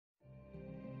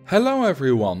Hello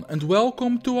everyone and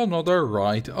welcome to another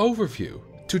ride overview.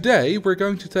 Today we're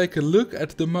going to take a look at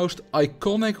the most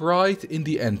iconic ride in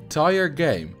the entire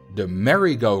game, the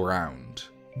merry-go-round.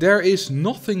 There is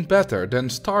nothing better than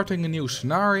starting a new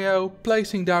scenario,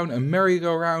 placing down a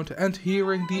merry-go-round and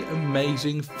hearing the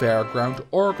amazing fairground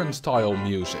organ style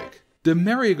music. The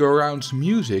merry-go-round's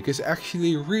music is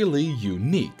actually really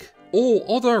unique. All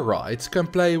other rides can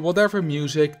play whatever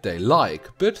music they like,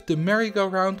 but the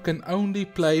merry-go-round can only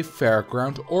play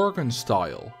fairground organ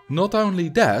style. Not only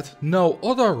that, no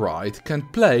other ride can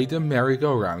play the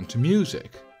merry-go-round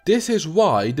music. This is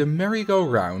why the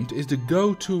merry-go-round is the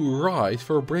go-to ride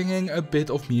for bringing a bit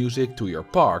of music to your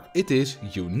park. It is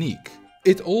unique.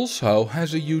 It also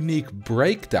has a unique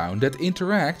breakdown that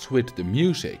interacts with the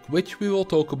music, which we will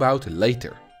talk about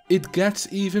later. It gets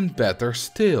even better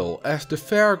still, as the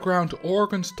fairground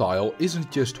organ style isn't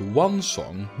just one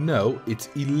song, no, it's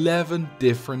 11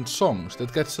 different songs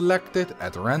that get selected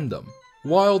at random.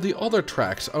 While the other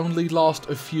tracks only last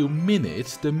a few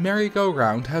minutes, the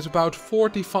merry-go-round has about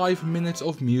 45 minutes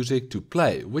of music to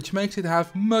play, which makes it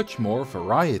have much more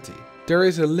variety. There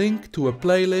is a link to a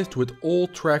playlist with all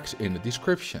tracks in the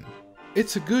description.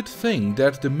 It's a good thing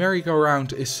that the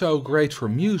merry-go-round is so great for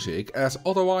music, as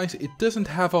otherwise it doesn't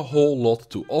have a whole lot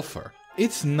to offer.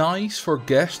 It's nice for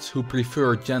guests who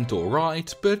prefer gentle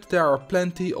rides, but there are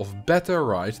plenty of better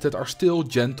rides that are still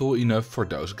gentle enough for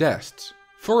those guests.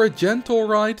 For a gentle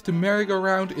ride, the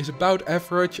merry-go-round is about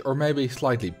average or maybe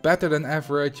slightly better than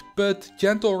average, but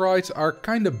gentle rides are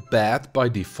kinda bad by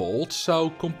default,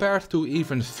 so compared to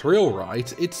even thrill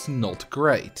rides, it's not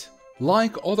great.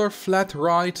 Like other flat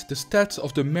rides, the stats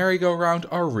of the merry-go-round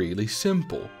are really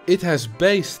simple. It has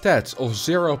base stats of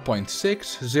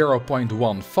 0.6,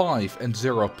 0.15 and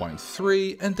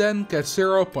 0.3 and then gets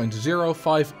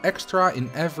 0.05 extra in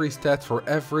every stat for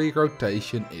every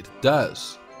rotation it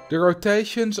does. The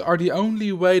rotations are the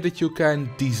only way that you can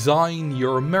design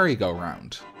your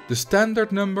merry-go-round. The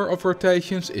standard number of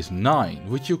rotations is 9,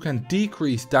 which you can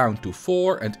decrease down to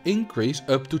 4 and increase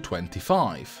up to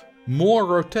 25. More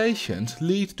rotations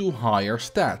lead to higher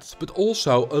stats, but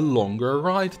also a longer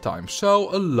ride time,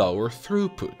 so a lower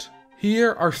throughput.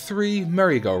 Here are 3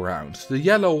 merry-go-rounds. The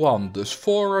yellow one does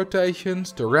 4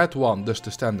 rotations, the red one does the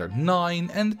standard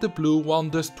 9 and the blue one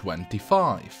does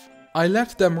 25. I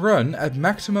let them run at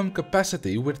maximum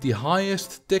capacity with the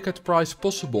highest ticket price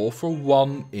possible for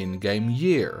one in-game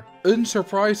year.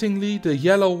 Unsurprisingly, the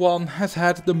yellow one has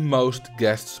had the most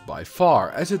guests by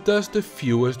far, as it does the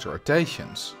fewest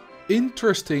rotations.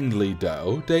 Interestingly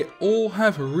though, they all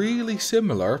have really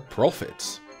similar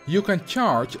profits. You can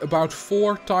charge about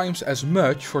 4 times as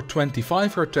much for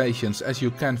 25 rotations as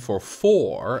you can for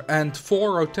 4, and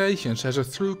 4 rotations has a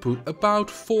throughput about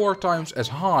 4 times as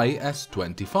high as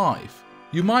 25.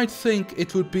 You might think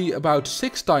it would be about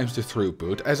 6 times the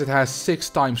throughput, as it has 6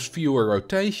 times fewer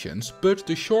rotations, but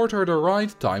the shorter the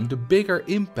ride time, the bigger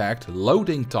impact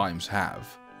loading times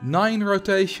have. 9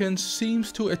 rotations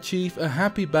seems to achieve a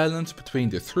happy balance between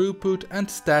the throughput and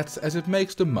stats, as it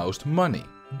makes the most money.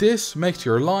 This makes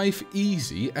your life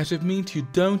easy, as it means you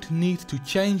don't need to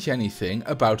change anything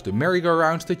about the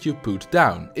merry-go-rounds that you put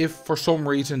down, if for some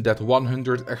reason that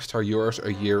 100 extra euros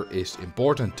a year is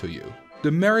important to you.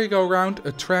 The merry-go-round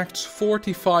attracts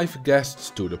 45 guests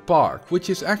to the park,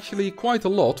 which is actually quite a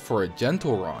lot for a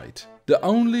gentle ride. The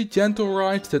only gentle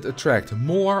rides that attract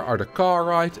more are the car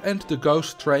ride and the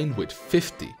ghost train with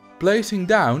 50. Placing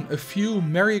down a few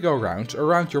merry-go-rounds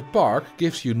around your park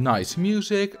gives you nice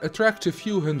music, attracts a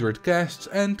few hundred guests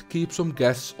and keeps some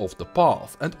guests off the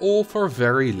path, and all for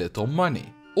very little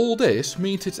money. All this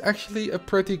means it's actually a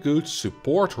pretty good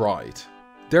support ride.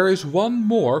 There is one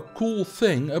more cool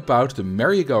thing about the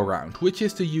merry-go-round, which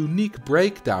is the unique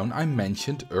breakdown I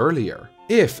mentioned earlier.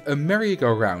 If a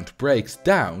merry-go-round breaks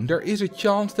down, there is a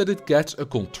chance that it gets a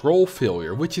control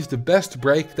failure, which is the best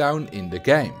breakdown in the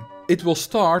game. It will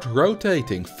start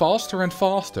rotating faster and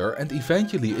faster, and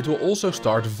eventually it will also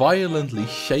start violently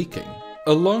shaking.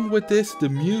 Along with this, the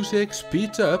music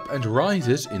speeds up and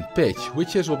rises in pitch,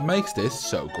 which is what makes this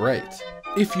so great.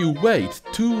 If you wait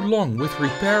too long with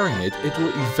repairing it, it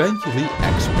will eventually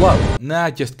explode. Nah,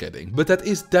 just kidding, but that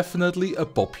is definitely a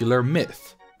popular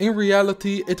myth. In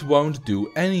reality, it won't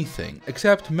do anything,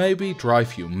 except maybe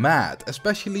drive you mad,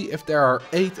 especially if there are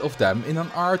 8 of them in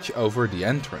an arch over the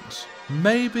entrance.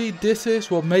 Maybe this is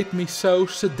what made me so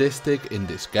sadistic in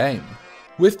this game.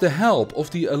 With the help of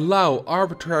the allow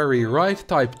arbitrary ride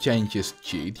type changes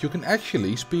cheat, you can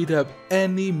actually speed up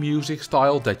any music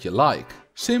style that you like.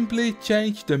 Simply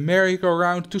change the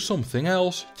merry-go-round to something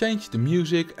else, change the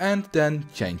music and then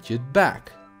change it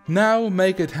back. Now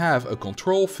make it have a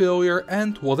control failure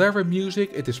and whatever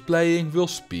music it is playing will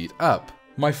speed up.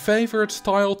 My favorite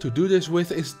style to do this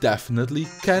with is definitely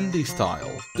candy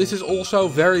style. This is also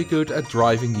very good at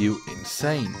driving you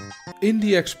insane. In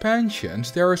the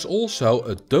expansions there is also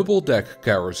a double deck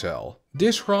carousel.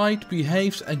 This ride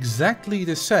behaves exactly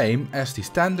the same as the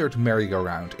standard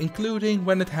merry-go-round, including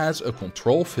when it has a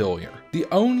control failure. The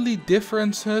only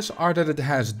differences are that it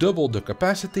has double the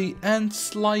capacity and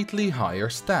slightly higher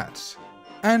stats.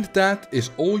 And that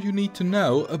is all you need to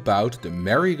know about the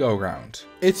merry-go-round.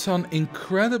 It's an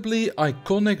incredibly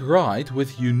iconic ride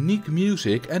with unique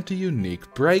music and a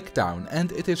unique breakdown,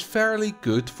 and it is fairly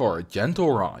good for a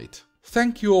gentle ride.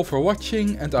 Thank you all for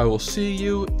watching and I will see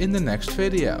you in the next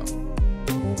video.